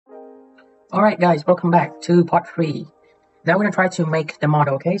Alright guys, welcome back to part 3. Now we're gonna try to make the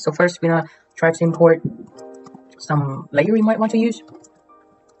model, okay? So first we're gonna try to import some layer we might want to use.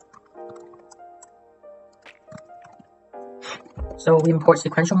 So we import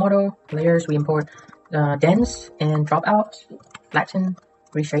sequential model, layers, we import dense and dropout, flatten,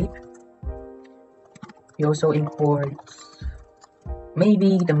 reshape. We also import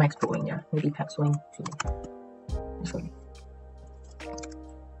maybe the max drawing, yeah, maybe path swing too.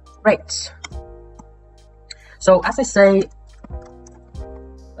 Right. So as I say,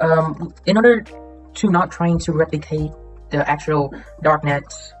 in order to not trying to replicate the actual darknet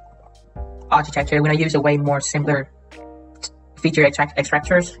architecture, we're gonna use a way more simpler feature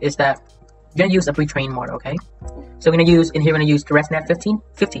extractors. Is that we're gonna use a pre-trained model, okay? So we're gonna use in here. We're gonna use the ResNet 50,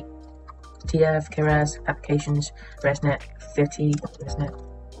 TF KRES applications ResNet 50, ResNet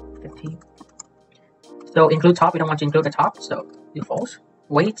 50. So include top. We don't want to include the top, so do false.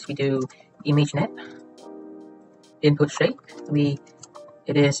 Weight we do ImageNet. Input shape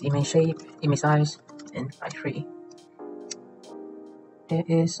it is image shape, image size, and by 3. There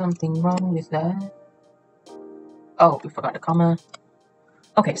is something wrong with that. Oh, we forgot the comma.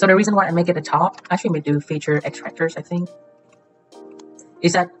 Okay, so the reason why I make it the top, actually we do feature extractors, I think,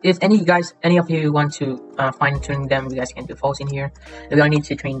 is that if any of you want to fine tune them, you guys can do false in here. And we only need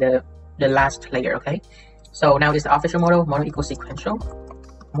to train the last layer, okay? So now is the official model equals sequential.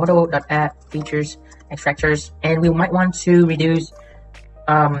 Model.add features extractors, and we might want to reduce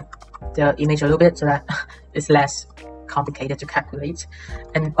the image a little bit so that it's less complicated to calculate.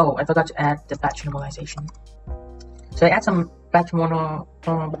 And oh, I forgot to add the batch normalization. So I add some batch I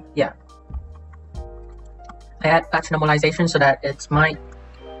add batch normalization so that it might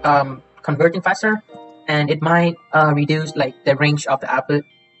converting faster, and it might reduce like the range of the output.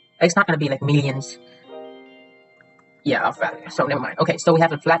 It's not gonna be like millions. Yeah, of value. So never mind. Okay, so we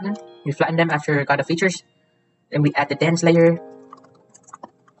have a flatten. We flatten them after got the features. Then we add the dense layer.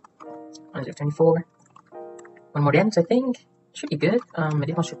 124. One more dense, I think. Should be good.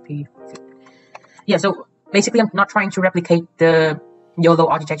 This one should be good. Yeah, so basically I'm not trying to replicate the YOLO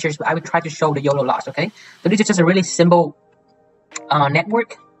architectures, but I would try to show the YOLO loss, okay? So this is just a really simple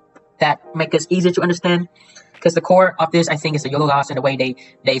network that makes it easier to understand. Because the core of this, I think, is the YOLO loss and the way they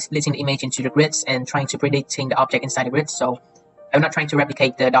splitting the image into the grids and trying to predicting the object inside the grid. So I'm not trying to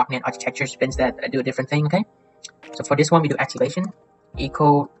replicate the darknet architecture spins that I do a different thing, okay? So for this one, we do activation,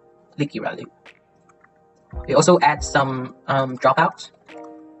 equal leaky value. We also add some dropout,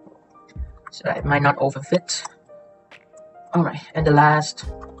 so that it might not overfit. All right, and the last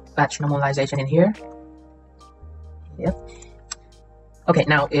batch normalization in here. Yep. Okay,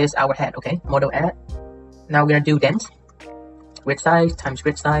 now is our head, okay? Model add. Now we're gonna do dense, grid size times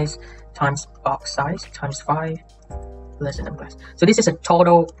box size times 5 less than class. So this is a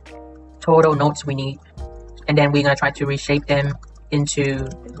total nodes we need, and then we're gonna try to reshape them into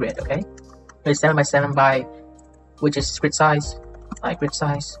the grid. Okay, there's 7 by 7 by, which is grid size by box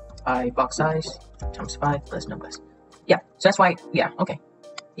size times 5 less than class. Yeah, so that's why. Yeah, okay,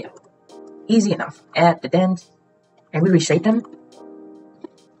 yeah, easy enough. Add the dense, and we reshape them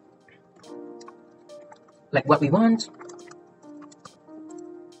like what we want.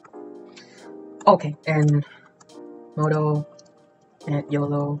 Okay, and model and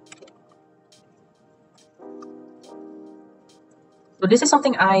YOLO. So this is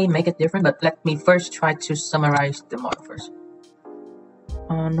something I make it different, but let me first try to summarize the model first.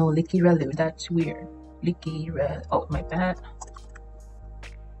 Oh no, leaky value, that's weird. Leaky red, oh my bad.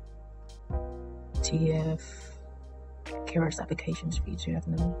 TF KRES application speed, so you have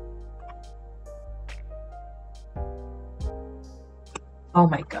no. Oh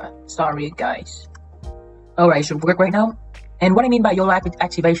my god, sorry guys. Alright, it should work right now. And what I mean by YOLO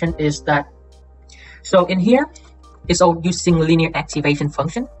activation is that, so in here, it's all using linear activation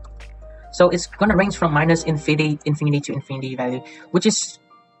function. So it's gonna range from minus infinity to infinity value, which is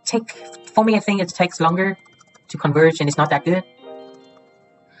for me, I think it takes longer to converge and it's not that good.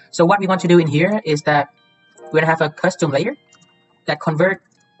 So what we want to do in here is that we're gonna have a custom layer that convert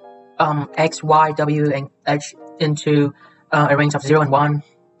X, Y, W, and H into a range of 0 and 1,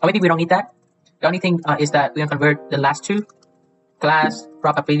 or maybe we don't need that. The only thing is that we're gonna convert the last two, class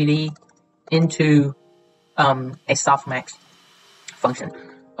probability, into a softmax function.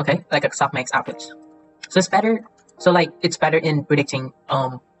 Okay, like a softmax outputs. So it's better. So like it's better in predicting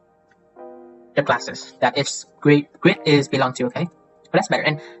the classes that its grid is belong to. Okay, but that's better.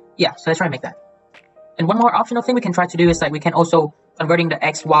 And yeah, so let's try and make that. And one more optional thing we can try to do is like we can also converting the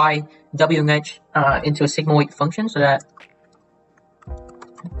X, Y, W, and H into a sigmoid function, so that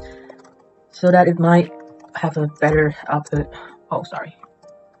it might have a better output. Oh, sorry.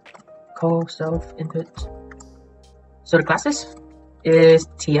 call self input. So the classes is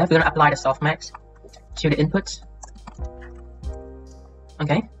TF. We're gonna apply the softmax to the inputs.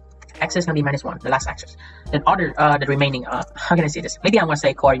 Okay, x is gonna be -1, the last axis. Then order the remaining. How can I say this? Maybe I'm gonna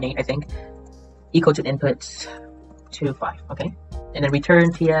say coordinate. I think equal to inputs to 5. Okay, and then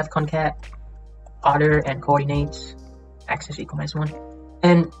return TF concat order and coordinates axis equal -1.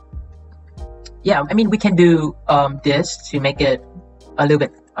 And yeah, I mean we can do this to make it a little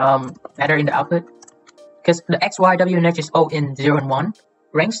bit better in the output, because the x, y, w, and h is all in 0 and 1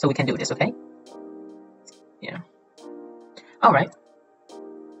 range, so we can do this. Okay. Yeah. All right.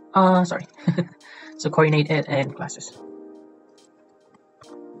 Sorry. So coordinate it and classes.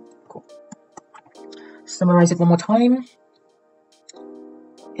 Cool. Summarize it one more time.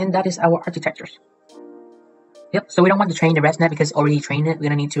 And that is our architectures. Yep. So we don't want to train the ResNet because already trained it. We're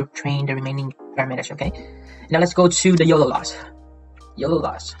gonna need to train the remaining parameters. Okay. Now let's go to the YOLO loss. YOLO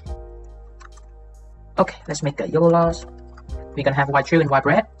loss. Okay, let's make a YOLO loss. We're gonna have Y true and Y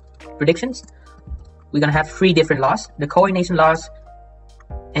bred predictions. We're gonna have 3 different loss: the coordination loss,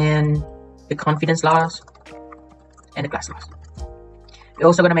 and the confidence loss, and the class loss. We're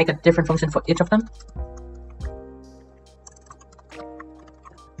also gonna make a different function for each of them.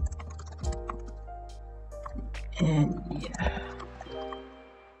 And yeah.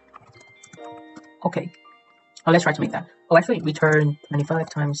 Okay. Oh, let's try to make that. Oh, actually, return 25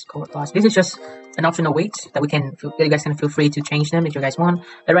 times cohort loss. This is just an optional weight that you guys can feel free to change them if you guys want.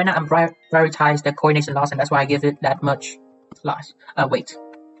 But right now, I'm prioritize the coordination loss, and that's why I give it that much loss weight.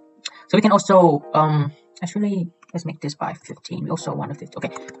 So we can also actually let's make this by 15. We also want a 50.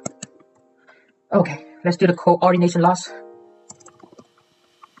 Okay. Okay. Let's do the coordination loss.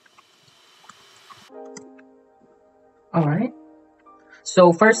 All right.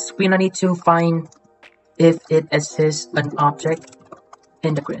 So first, we're gonna need to find if it exists an object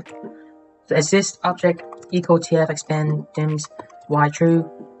in the grid. So exists object equal TF expand dims Y true.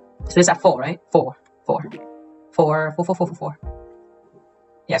 So it's at 4, right? 4.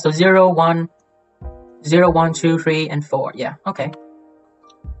 Yeah, so 0, 1, 0, 1, 2, 3, and 4. Yeah, okay.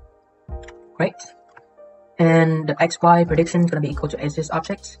 Great. And the XY prediction is gonna be equal to exist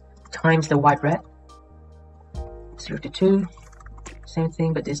objects times the Y bred. 0 to 2. Same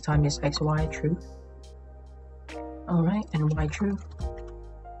thing, but this time is XY true. Alright, and Y true.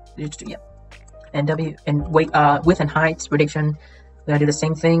 0 to 2, yeah. And W and width and height prediction, we're gonna do the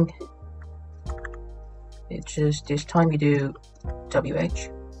same thing. It's just this time we do WH.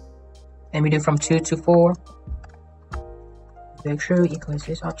 And we do from 2 to 4. The true equals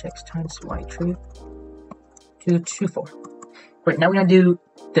this objects times Y true. 2 to 4. Great, now we're gonna do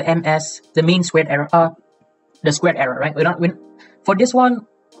the MS, the mean squared error, the squared error, right? For this one,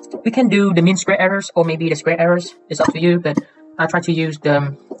 we can do the mean square errors or maybe the square errors. It's up to you, but I'll try to use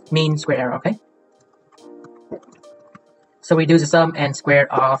the mean square error, okay? So we do the sum and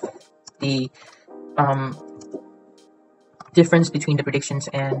square of the difference between the predictions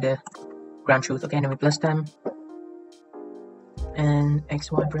and the ground truth, okay? And then we plus them. And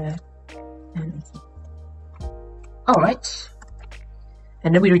XY bred. And alright.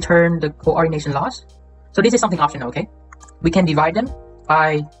 And then we return the coordination loss. So this is something optional, okay? We can divide them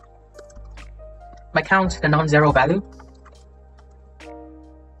by count the non-zero value.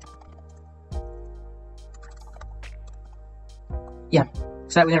 Yeah,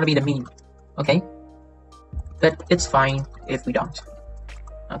 so that we're gonna be the mean, okay? But it's fine if we don't.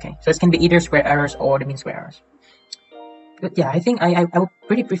 Okay, so this can be either square errors or the mean square errors. But yeah, I think I would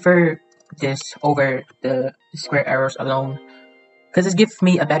pretty prefer this over the square errors alone, because it gives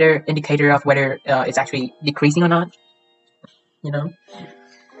me a better indicator of whether it's actually decreasing or not, you know?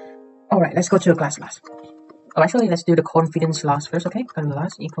 Alright, let's go to the class loss. Oh, actually, let's do the confidence loss first, okay? Confidence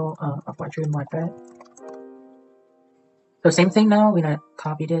loss equal of Y true and Y bred. So same thing now, we're gonna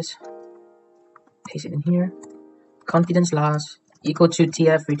copy this, paste it in here. Confidence loss equal to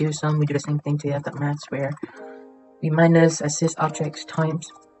TF reduce sum, we do the same thing, TF.max, where we minus assist objects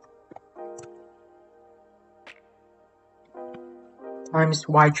times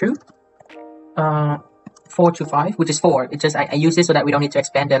Y true, 4 to 5, which is 4. It's just I use this so that we don't need to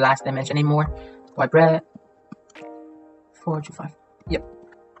expand the last dimension anymore. Y bred, 4 to 5. Yep.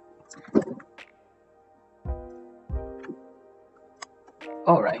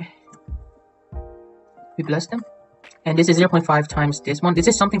 Alright. We plus them. And this is 0.5 times this one. This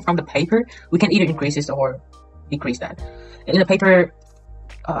is something from the paper. We can either increase this or decrease that. In the paper,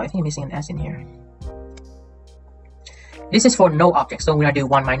 I think I'm missing an S in here. This is for no objects, so we're gonna do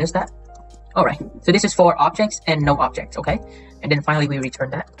 1 minus that. Alright, so this is for objects and no objects, okay? And then finally we return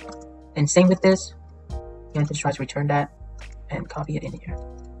that. And same with this. You have to try to return that and copy it in here.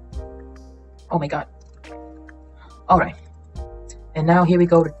 Oh my god. Alright. And now here we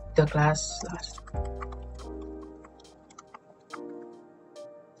go to the class loss.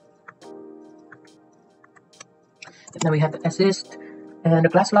 And now we have the assist. And the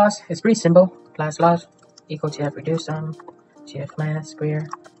class loss is pretty simple. Class loss equal to f reduce sum, tf math square,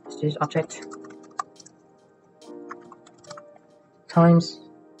 assist object, times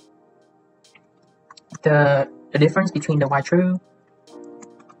the difference between the y true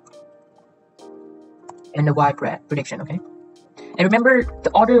and the y prediction, okay? And remember,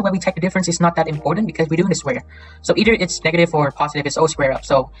 the order when we take the difference is not that important because we're doing the square. So either it's negative or positive, it's all square up.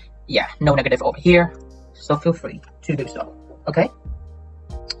 So yeah, no negative over here. So feel free to do so, okay?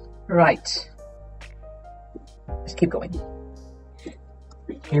 Right. Let's keep going.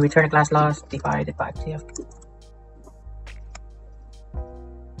 Here, return the class loss divided by tf.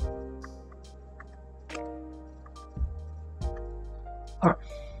 Alright.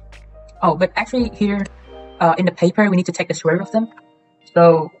 Oh, but actually here, in the paper, we need to take the square root of them.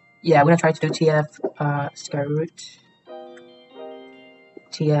 So yeah, we're gonna try to do tf square root.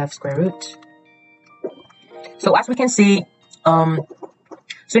 Tf square root. So as we can see,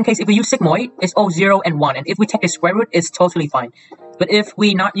 so in case if we use sigmoid, it's all 0 and 1, and if we take the square root, it's totally fine. But if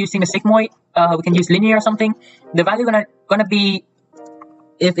we're not using the sigmoid, we can use linear or something. The value gonna be,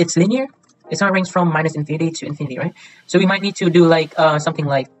 if it's linear, it's gonna range from -infinity to infinity, right? So we might need to do like something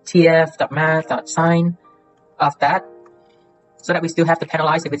like tf.math.sine of that, so that we still have to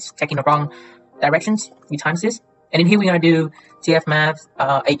penalize if it's taking the wrong directions. We times this, and in here we're gonna do tf math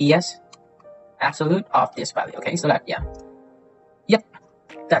abs absolute of this value. Okay, so that, yeah, yep,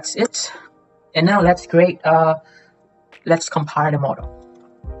 that's it. And now let's create let's compile the model.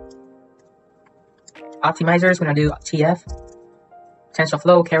 Optimizers, we're gonna do tf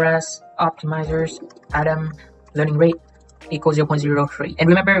Tensorflow keras optimizers Adam learning rate equals 0.03. And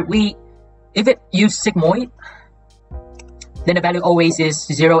remember, if it use sigmoid, then the value always is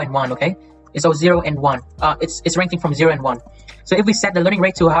 0 and 1, okay? It's all 0 and 1. It's ranking from 0 and 1. So if we set the learning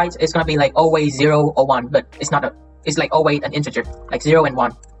rate to high, it's gonna be like always 0 or 1, but it's not it's like always an integer, like 0 and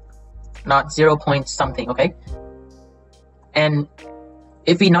 1, not 0 point something, okay? And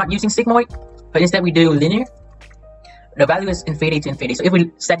if we're not using sigmoid, but instead we do linear, the value is infinity to infinity. So if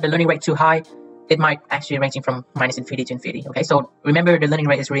we set the learning rate too high, it might actually ranging from -infinity to infinity, okay? So remember, the learning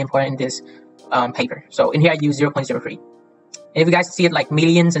rate is really important in this paper. So in here I use 0.03. And if you guys see it like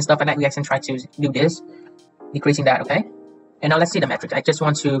millions and stuff like that, you guys can try to do this, decreasing that, okay? And now let's see the metrics. I just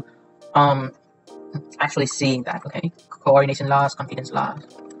want to actually see that, okay? Coordination loss, confidence loss,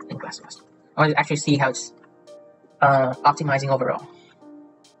 and class loss. I want to actually see how it's optimizing overall.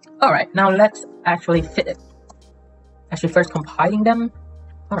 Alright, now let's actually fit it. Actually first compiling them.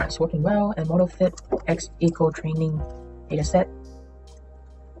 Alright, it's working well. And model fit x equal training dataset.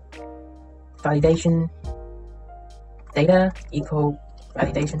 Validation data equal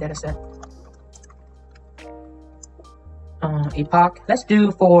validation dataset. Epoch, let's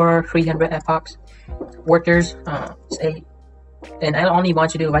do for 300 epochs. Workers, say, and I only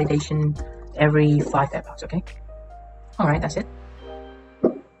want to do validation every 5 epochs, okay? Alright, that's it.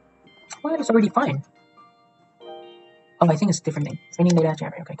 Well, it's already fine. Oh, I think it's a different thing. Training data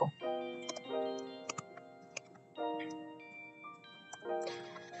generate, okay, cool.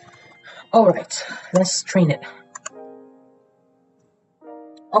 Alright, let's train it.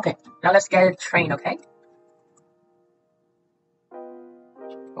 Okay, now let's get it trained, okay?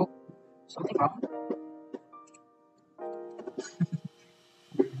 Oh, something wrong.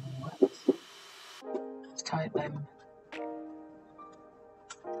 What? Let's type them.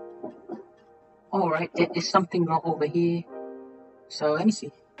 Alright, there is something wrong over here. So let me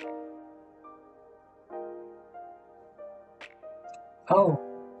see. Oh,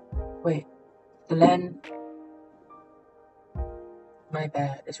 wait. The land. My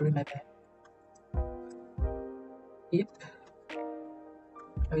bad. It's really my bad. Yep.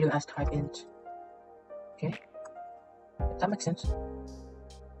 I will ask type int. Okay. That makes sense.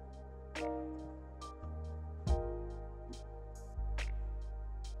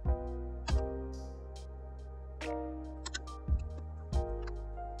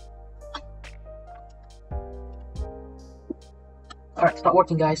 Alright, start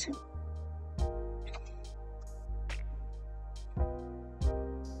working, guys.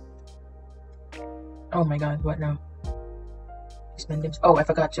 Oh my god, what now? Expendims. Oh, I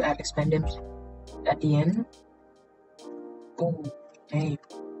forgot to add expendims at the end. Oh, dang.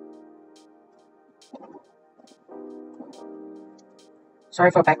 Sorry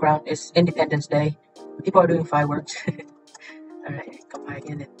for background, it's Independence Day. People are doing fireworks. Alright, compile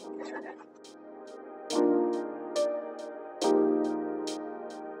again and let's try that.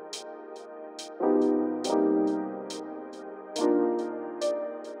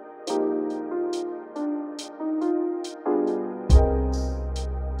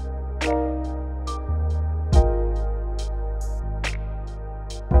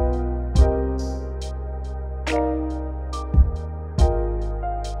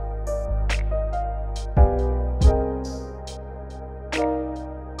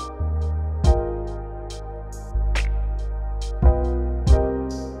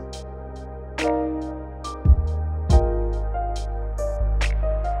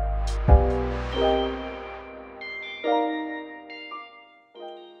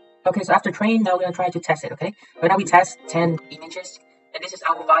 Okay, so after train, now we're gonna try to test it, okay? Right now we test 10 images, and this is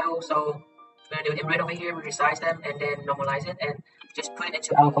our file, so we're gonna do it right over here, we resize them, and then normalize it, and just put it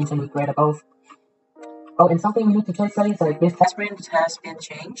into our function with grade above. Oh, and something we need to check is like this test print has been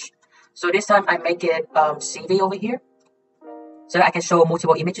changed. So this time I make it CV over here, so that I can show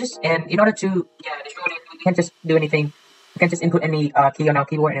multiple images, and in order to, show it, we can't just do anything. We can just input any key on our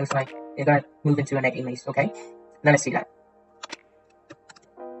keyboard, and it's like, it's gonna move into a next image, okay? Now let's see that.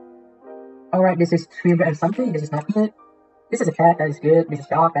 Alright, this is 300 and something, this is not good. This is a cat, that is good. This is a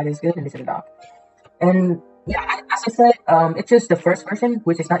dog, that is good, and this is a dog. And yeah, as I said, it's just the first version,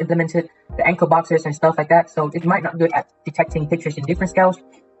 which is not implemented the anchor boxes and stuff like that, so it might not be good at detecting pictures in different scales.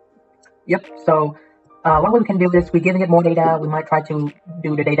 Yep, so one way we can do this, we're giving it more data, we might try to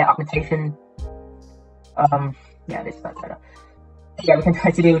do the data augmentation. Yeah, this is not better. Yeah, we can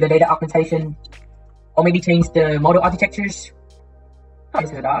try to do the data augmentation, or maybe change the model architectures. Oh,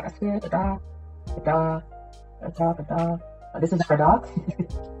 this is a dog, that's good, a dog, a dog, a dog, a dog. Oh, this is a dog.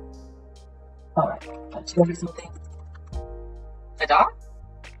 Alright, 200 something. A dog?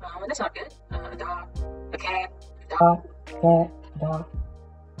 That's not good. A dog, a cat, a dog, cat, a dog.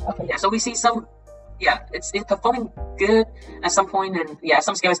 Okay, yeah, so we see some, it's performing good at some point, and yeah,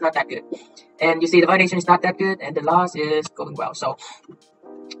 some scale is not that good. And you see the validation is not that good, and the loss is going well. So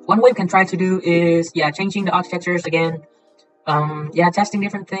one way we can try to do is, changing the architectures again. Testing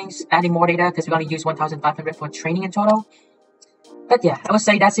different things, adding more data, because we only use 1,500 for training in total. But yeah, I would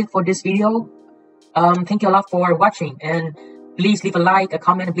say that's it for this video. Thank you a lot for watching, and please leave a like, a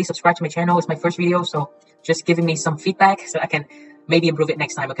comment, and please subscribe to my channel. It's my first video, so just giving me some feedback so I can maybe improve it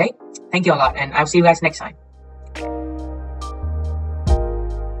next time, okay? Thank you a lot, and I'll see you guys next time.